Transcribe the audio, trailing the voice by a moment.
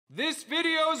This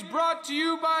video is brought to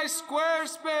you by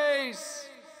Squarespace.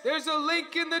 There's a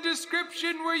link in the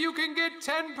description where you can get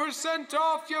 10%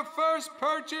 off your first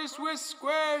purchase with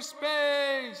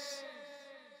Squarespace.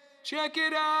 Check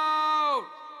it out.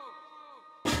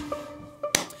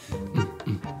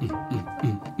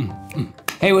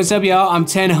 Hey, what's up, y'all? I'm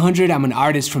 1000. I'm an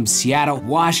artist from Seattle,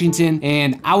 Washington,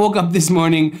 and I woke up this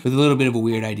morning with a little bit of a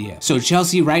weird idea. So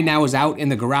Chelsea right now is out in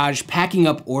the garage packing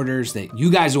up orders that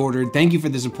you guys ordered. Thank you for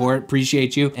the support,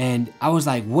 appreciate you. And I was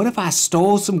like, what if I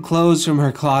stole some clothes from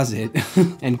her closet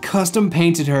and custom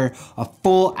painted her a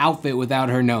full outfit without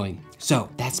her knowing? So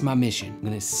that's my mission. I'm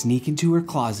gonna sneak into her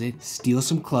closet, steal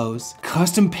some clothes,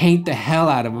 custom paint the hell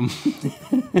out of them,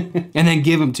 and then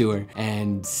give them to her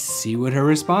and see what her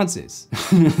response is.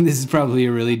 This is probably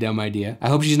a really dumb idea. I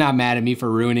hope she's not mad at me for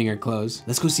ruining her clothes.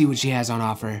 Let's go see what she has on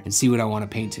offer and see what I wanna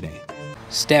paint today.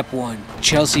 Step 1,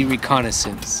 Chelsea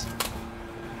reconnaissance.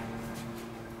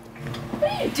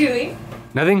 What are you doing?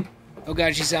 Nothing? Oh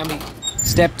God, she saw me.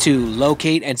 Step 2,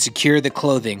 locate and secure the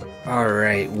clothing. All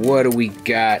right, what do we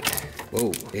got?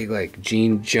 Whoa, big like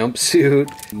jean jumpsuit,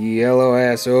 yellow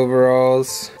ass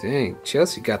overalls. Dang,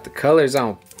 Chelsea got the colors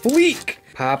on fleek.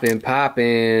 Poppin',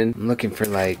 poppin'. I'm looking for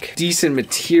like decent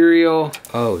material.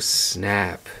 Oh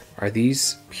snap. Are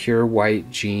these pure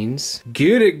white jeans?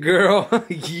 Get it, girl.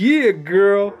 Yeah,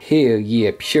 girl. Hell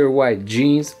yeah, pure white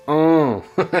jeans. Oh,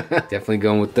 definitely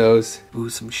going with those. Ooh,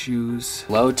 some shoes.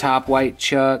 Low top white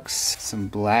chucks, some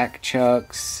black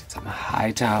chucks, some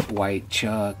high top white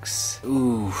chucks.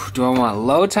 Ooh, do I want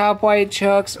low top white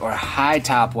chucks or high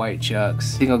top white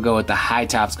chucks? I think I'll go with the high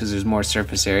tops because there's more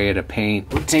surface area to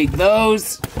paint. We'll take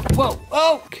those. Whoa,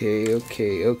 oh.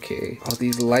 Okay. All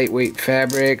these lightweight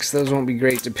fabrics, those won't be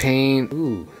great to paint.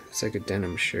 Ooh. It's like a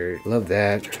denim shirt. Love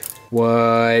that.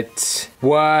 What?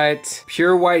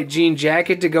 Pure white jean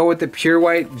jacket to go with the pure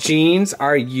white jeans?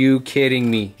 Are you kidding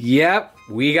me? Yep,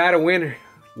 we got a winner.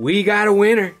 We got a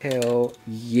winner. Hell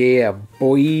yeah,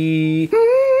 boy. Baby.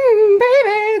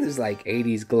 There's like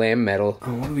 80s glam metal.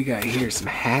 Oh, what do we got here? Some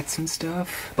hats and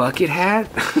stuff? Bucket hat?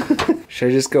 Should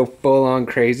I just go full on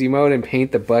crazy mode and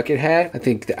paint the bucket hat? I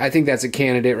think that's a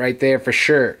candidate right there for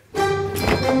sure.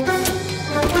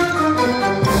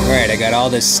 Alright, I got all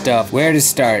this stuff. Where to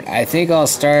start? I think I'll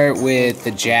start with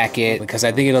the jacket because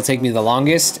I think it'll take me the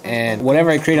longest, and whatever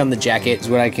I create on the jacket is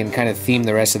what I can kind of theme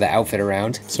the rest of the outfit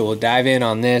around. So we'll dive in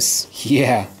on this.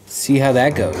 Yeah, see how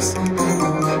that goes.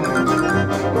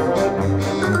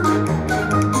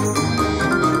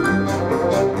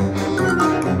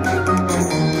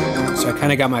 So I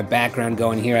kind of got my background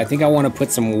going here. I think I want to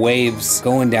put some waves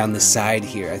going down the side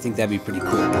here. I think that'd be pretty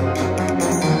cool.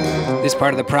 This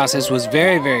part of the process was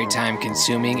very, very time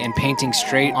consuming, and painting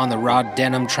straight on the raw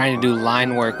denim, trying to do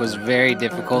line work was very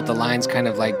difficult. The lines kind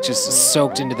of like just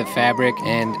soaked into the fabric,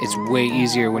 and it's way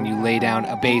easier when you lay down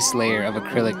a base layer of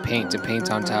acrylic paint to paint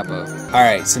on top of. All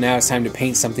right, so now it's time to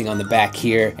paint something on the back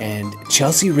here, and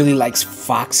Chelsea really likes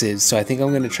foxes, so I think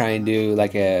I'm gonna try and do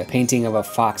like a painting of a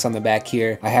fox on the back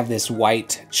here. I have this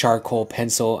white charcoal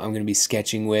pencil I'm gonna be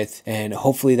sketching with, and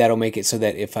hopefully that'll make it so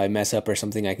that if I mess up or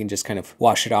something, I can just kind of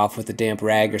wash it off with a damp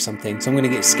rag or something. So I'm gonna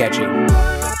get sketching.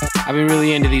 I've been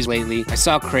really into these lately. I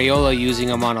saw Crayola using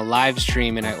them on a live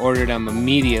stream and I ordered them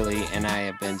immediately, and I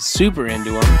have been super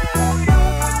into them.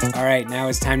 All right, now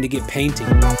it's time to get painting.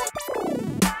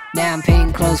 Now I'm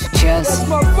painting clothes for Chelsea.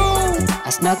 I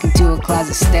snuck into her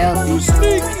closet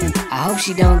stealthy. I hope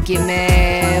she don't get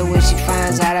mad when she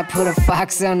finds out I put a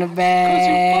fox on the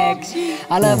back.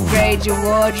 I'll upgrade your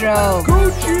wardrobe.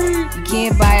 You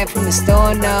can't buy it from the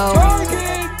store, no.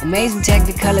 Amazing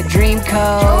Technicolor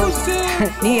Dreamcoat.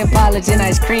 Neapolitan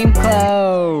ice cream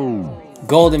clothes.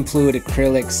 Golden fluid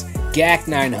acrylics, GAC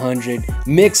 900,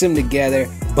 mix them together,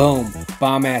 boom,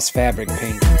 bomb ass fabric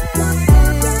paint.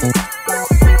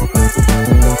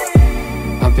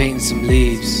 I'm painting some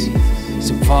leaves,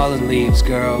 some fallen leaves,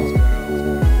 girl.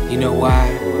 You know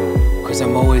why? Because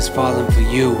I'm always falling for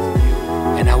you,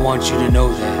 and I want you to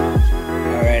know that.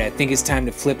 All right, I think it's time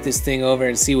to flip this thing over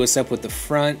and see what's up with the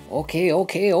front. Okay.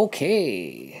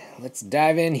 Let's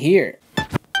dive in here.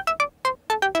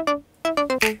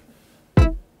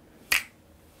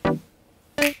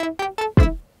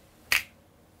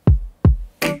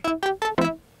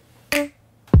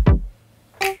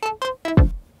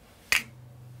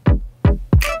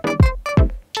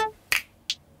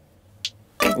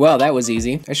 Well, that was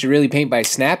easy. I should really paint by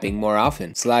snapping more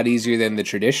often. It's a lot easier than the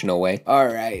traditional way. All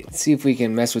right, let's see if we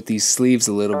can mess with these sleeves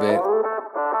a little bit.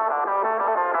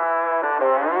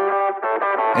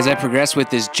 As I progressed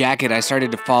with this jacket, I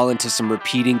started to fall into some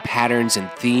repeating patterns and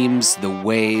themes, the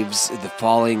waves, the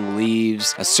falling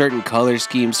leaves, a certain color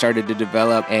scheme started to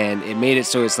develop, and it made it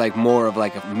so it's like more of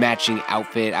like a matching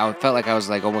outfit. I felt like I was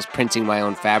like almost printing my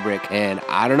own fabric, and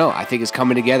I don't know, I think it's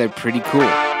coming together pretty cool.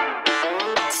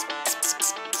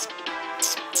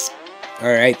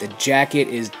 All right, the jacket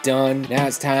is done. Now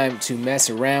it's time to mess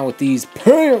around with these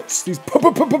pants, these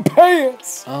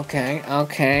pants.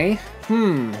 Okay.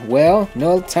 Well,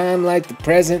 no time like the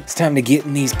present. It's time to get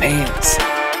in these pants.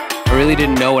 I really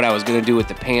didn't know what I was gonna do with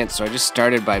the pants, so I just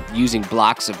started by using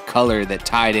blocks of color that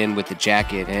tied in with the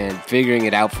jacket and figuring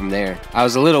it out from there. I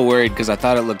was a little worried because I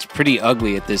thought it looked pretty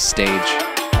ugly at this stage.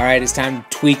 All right, it's time to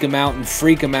tweak them out and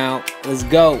freak them out. Let's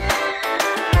go.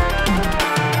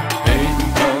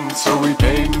 So we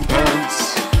paint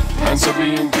pants, pants are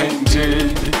being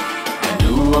painted. I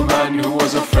knew a man who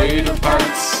was afraid of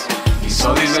pants. He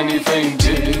saw these and he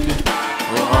fainted.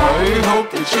 Oh, I hope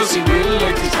that Chelsea will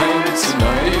like these pants, and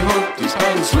I hope these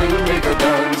pants will make her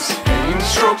dance. Paint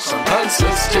strokes on pants,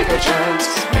 let's take a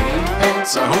chance. Paint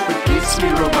pants, I hope it beats me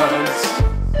romance.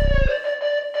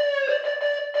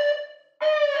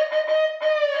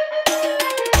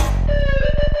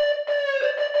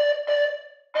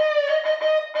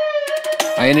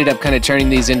 I ended up kind of turning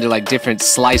these into like different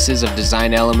slices of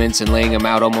design elements and laying them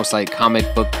out almost like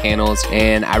comic book panels,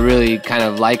 and I really kind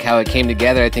of like how it came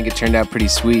together. I think it turned out pretty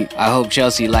sweet. I hope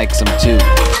Chelsea likes them too.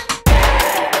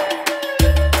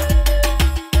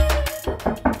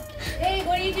 Hey,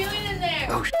 what are you doing in there?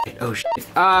 Oh shit.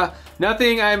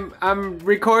 Nothing. I'm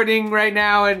recording right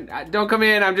now, and don't come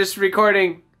in. I'm just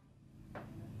recording.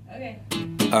 Okay.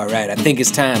 All right, I think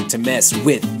it's time to mess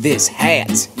with this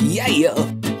hat. Yeah.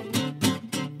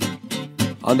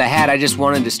 On the hat, I just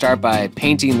wanted to start by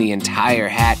painting the entire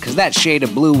hat because that shade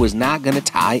of blue was not going to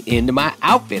tie into my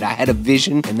outfit. I had a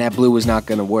vision and that blue was not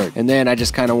going to work. And then I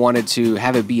just kind of wanted to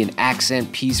have it be an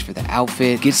accent piece for the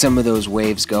outfit, get some of those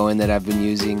waves going that I've been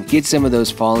using, get some of those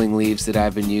falling leaves that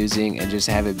I've been using, and just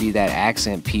have it be that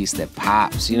accent piece that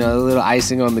pops, you know, a little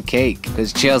icing on the cake,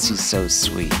 because Chelsea's so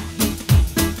sweet.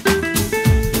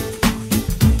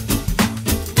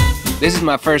 This is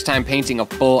my first time painting a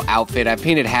full outfit. I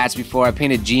painted hats before, I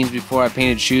painted jeans before, I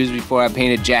painted shoes before, I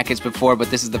painted jackets before,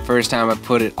 but this is the first time I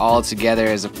put it all together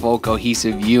as a full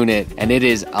cohesive unit, and it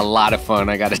is a lot of fun,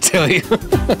 I gotta tell you.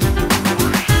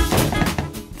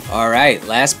 All right,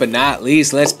 last but not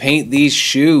least, let's paint these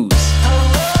shoes.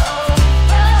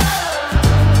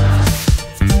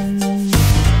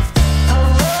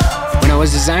 When I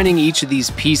was designing each of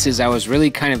these pieces, I was really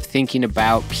kind of thinking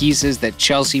about pieces that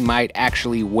Chelsea might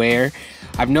actually wear.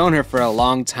 I've known her for a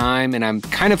long time, and I'm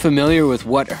kind of familiar with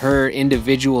what her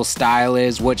individual style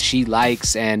is, what she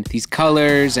likes, and these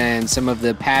colors and some of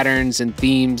the patterns and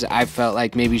themes. I felt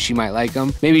like maybe she might like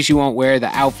them. Maybe she won't wear the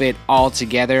outfit all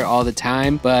together all the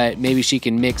time, but maybe she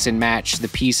can mix and match the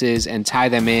pieces and tie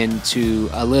them into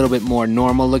a little bit more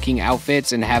normal looking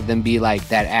outfits and have them be like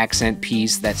that accent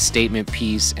piece, that statement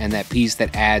piece, and that piece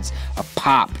that adds a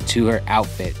pop to her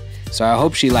outfit. So I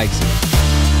hope she likes it.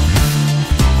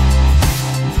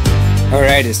 All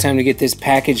right, it's time to get this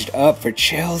packaged up for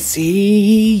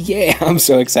Chelsea. Yeah, I'm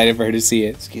so excited for her to see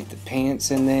it. Let's get the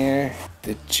pants in there,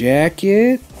 the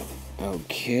jacket,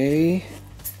 okay,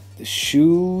 the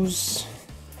shoes,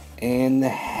 and the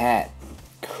hat.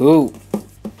 Cool.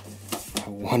 I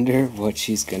wonder what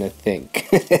she's gonna think.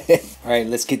 All right,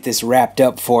 let's get this wrapped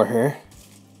up for her.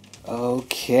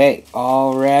 Okay,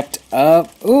 all wrapped up.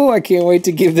 Oh, I can't wait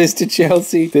to give this to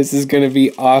Chelsea. This is gonna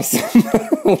be awesome.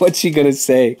 What's she gonna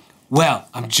say? Well,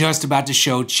 I'm just about to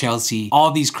show Chelsea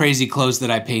all these crazy clothes that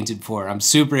I painted for her. I'm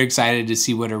super excited to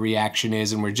see what her reaction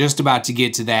is, and we're just about to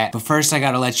get to that. But first, I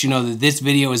gotta let you know that this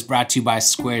video is brought to you by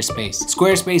Squarespace.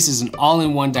 Squarespace is an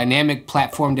all-in-one dynamic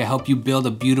platform to help you build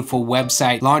a beautiful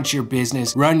website, launch your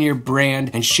business, run your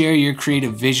brand, and share your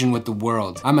creative vision with the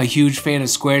world. I'm a huge fan of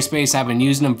Squarespace. I've been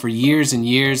using them for years and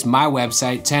years. My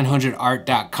website,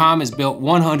 1000art.com, is built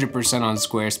 100% on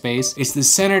Squarespace. It's the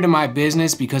center to my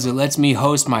business because it lets me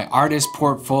host my artist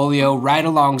portfolio right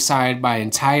alongside my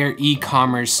entire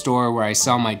e-commerce store where I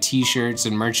sell my t-shirts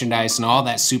and merchandise and all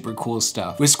that super cool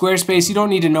stuff. With Squarespace, you don't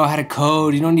need to know how to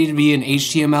code, you don't need to be an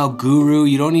HTML guru,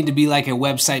 you don't need to be like a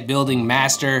website building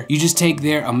master. You just take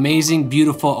their amazing,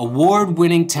 beautiful,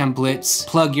 award-winning templates,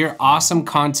 plug your awesome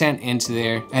content into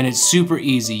there, and it's super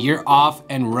easy. You're off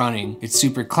and running. It's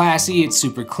super classy, it's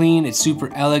super clean, it's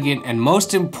super elegant, and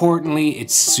most importantly,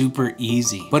 it's super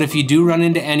easy. But if you do run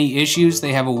into any issues,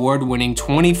 they have award award-winning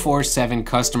 24/7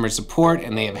 customer support,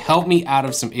 and they have helped me out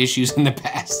of some issues in the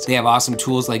past. They have awesome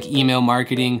tools like email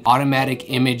marketing, automatic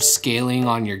image scaling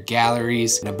on your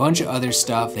galleries, and a bunch of other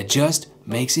stuff that just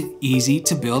makes it easy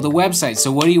to build a website.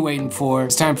 So what are you waiting for?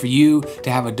 It's time for you to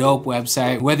have a dope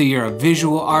website. Whether you're a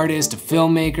visual artist, a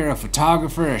filmmaker, a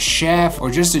photographer, a chef,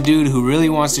 or just a dude who really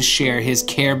wants to share his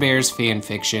Care Bears fan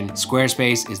fiction,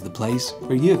 Squarespace is the place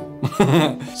for you.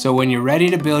 So when you're ready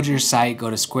to build your site,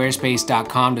 go to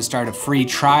squarespace.com to start a free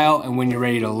trial. And when you're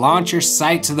ready to launch your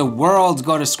site to the world,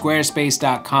 go to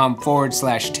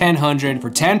squarespace.com/1000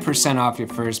 for 10% off your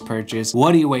first purchase.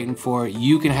 What are you waiting for?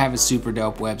 You can have a super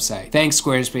dope website. Thanks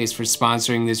Squarespace for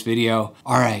sponsoring this video.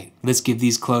 All right, let's give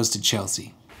these clothes to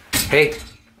Chelsea. Hey,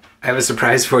 I have a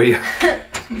surprise for you.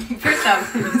 First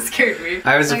off, you scared me.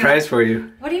 I have a surprise for you.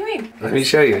 What do you mean? Let me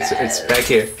show you. It's back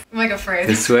here. I'm like afraid.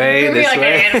 This way, this like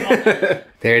way. An animal.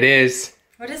 There it is.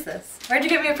 What is this? Why'd you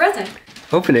get me a present?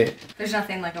 Open it. There's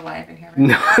nothing like alive in here, right?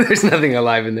 No, there's nothing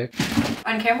alive in there.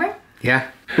 On camera? Yeah.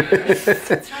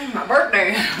 It's my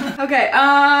birthday. Okay,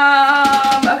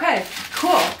 okay,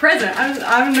 cool. Present.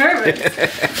 I'm nervous.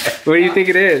 What do you think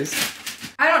it is?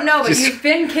 I don't know, but you've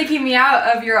been kicking me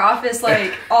out of your office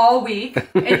like all week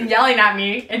and yelling at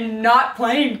me and not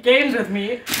playing games with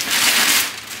me.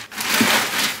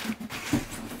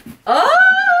 Oh,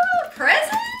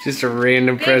 present? Just a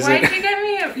random present. Why'd you get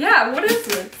me a, yeah, what is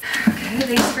this? Okay,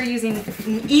 thanks for using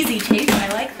easy tape. I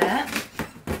like that.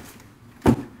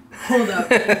 Hold up.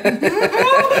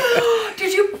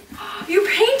 Did you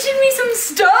painted me some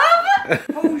stuff?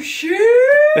 Oh shit!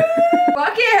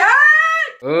 Bucket hat!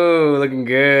 Oh, looking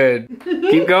good.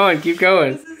 Keep going, keep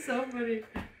going. This is so funny.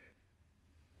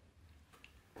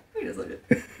 Let me just look at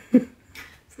this.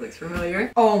 This looks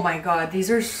familiar. Oh my god,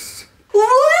 these are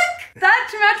look! That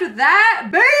to match with that,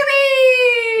 baby!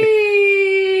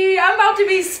 I'm about to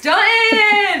be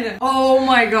stunting! Oh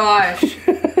my gosh.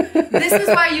 This is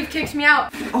why you've kicked me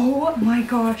out. Oh my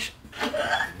gosh.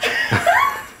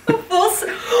 The full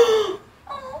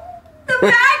the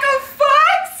back of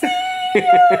Foxy!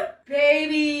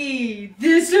 Baby,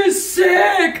 this is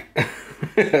sick!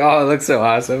 Oh, it looks so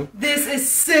awesome. This is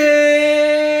sick!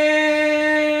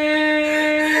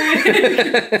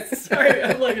 Sorry,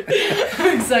 I'm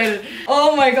excited.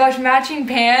 Oh my gosh, matching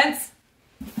pants.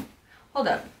 Hold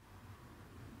up.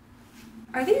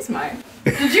 Are these mine?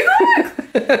 Did you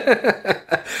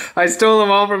I stole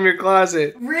them all from your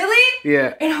closet. Really?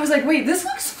 Yeah. And I was like, wait, this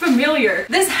looks familiar.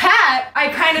 This hat, I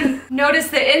kind of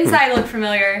noticed the inside looked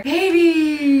familiar.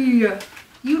 Baby,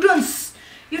 you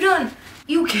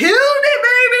killed it,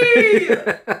 baby!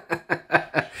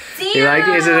 Damn. You like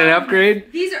it? Is it an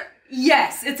upgrade? These are,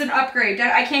 yes, it's an upgrade.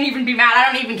 I can't even be mad. I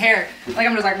don't even care. Like,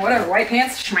 I'm just like, whatever, white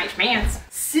pants, schmite pants.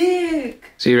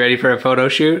 Sick. So you ready for a photo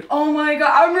shoot? Oh my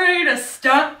god, I'm ready to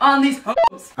stunt on these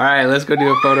hoes. All right, let's go do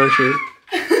a photo shoot.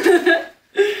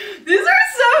 These are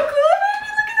so cool, baby.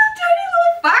 Look at that tiny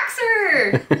little foxer.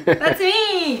 That's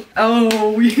me.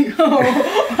 Oh, we go.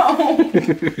 Oh.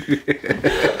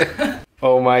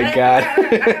 Oh my god.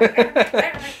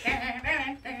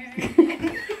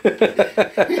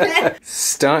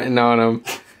 Stunting on him.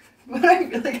 But I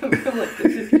feel like I'm from like the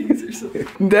 50s or something.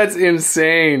 That's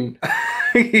insane.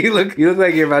 you look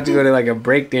like you're about to go to like a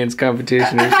breakdance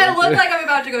competition or something. I look like I'm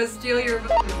about to go steal your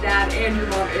dad and your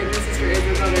mom and your sister and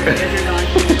your brother and your dog.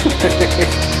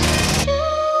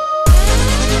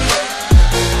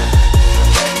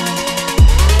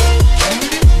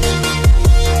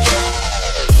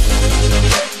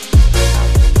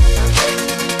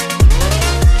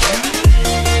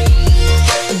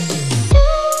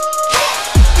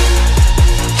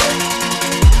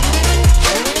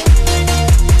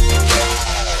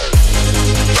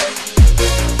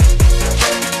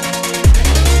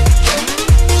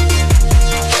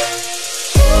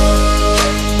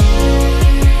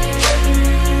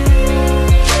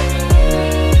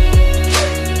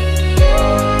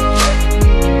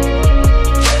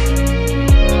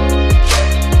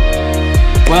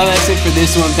 Well, that's it for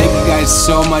this one. Thank you guys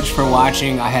so much for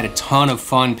watching. I had a ton of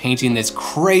fun painting this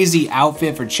crazy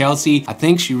outfit for Chelsea. I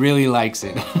think she really likes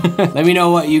it. Let me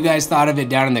know what you guys thought of it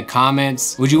down in the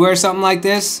comments. Would you wear something like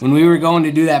this? When we were going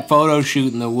to do that photo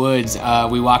shoot in the woods,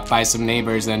 we walked by some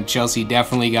neighbors and Chelsea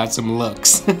definitely got some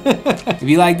looks. If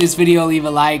you like this video, leave a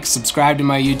like, subscribe to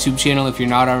my YouTube channel if you're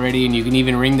not already, and you can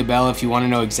even ring the bell if you want to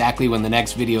know exactly when the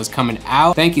next video is coming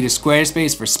out. Thank you to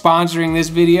Squarespace for sponsoring this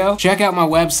video. Check out my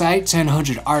website,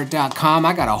 1000art.com. bethany.com.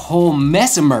 I got a whole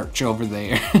mess of merch over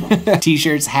there.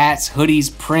 T-shirts, hats,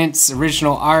 hoodies, prints,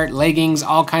 original art, leggings,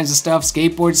 all kinds of stuff,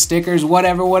 skateboard stickers,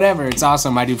 whatever. It's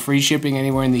awesome. I do free shipping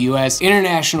anywhere in the US.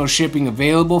 International shipping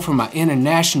available for my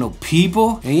international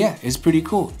people. And yeah, it's pretty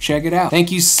cool. Check it out.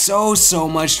 Thank you so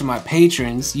much to my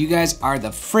patrons. You guys are the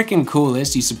freaking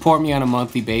coolest. You support me on a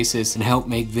monthly basis and help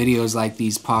make videos like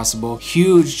these possible.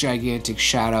 Huge, gigantic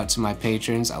shout out to my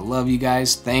patrons. I love you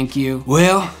guys. Thank you.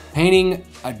 Well, painting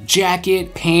a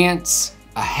jacket, pants,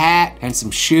 a hat, and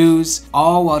some shoes,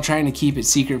 all while trying to keep it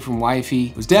secret from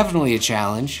wifey, was definitely a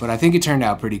challenge, but I think it turned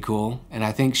out pretty cool, and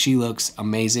I think she looks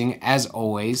amazing, as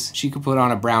always. She could put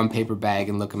on a brown paper bag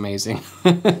and look amazing.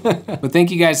 But thank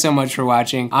you guys so much for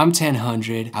watching. I'm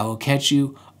 1000. I will catch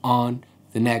you on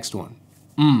the next one.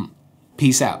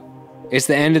 Peace out. It's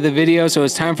the end of the video, so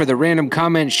it's time for the random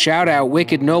comment shout out.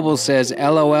 Wicked Noble says,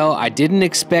 LOL, I didn't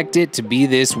expect it to be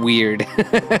this weird.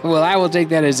 Well, I will take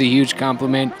that as a huge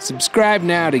compliment. Subscribe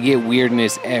now to get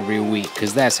weirdness every week,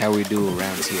 because that's how we do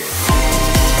around here.